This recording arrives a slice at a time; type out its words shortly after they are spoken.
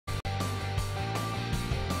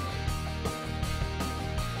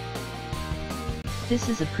This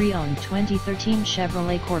is a pre-owned 2013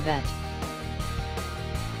 Chevrolet Corvette.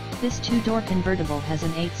 This two-door convertible has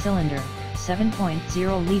an 8-cylinder,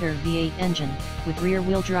 7.0-liter V8 engine, with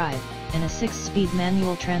rear-wheel drive, and a 6-speed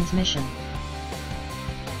manual transmission.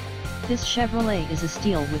 This Chevrolet is a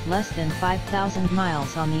steal with less than 5,000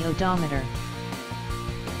 miles on the odometer.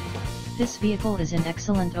 This vehicle is in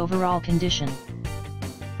excellent overall condition.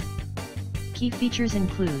 Key features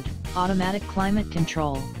include automatic climate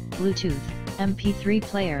control, Bluetooth, MP3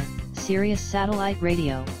 player, Sirius satellite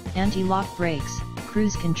radio, anti-lock brakes,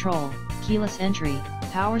 cruise control, keyless entry,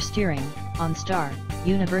 power steering, OnStar,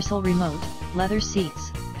 universal remote, leather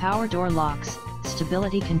seats, power door locks,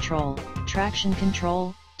 stability control, traction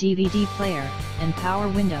control, DVD player, and power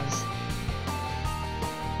windows.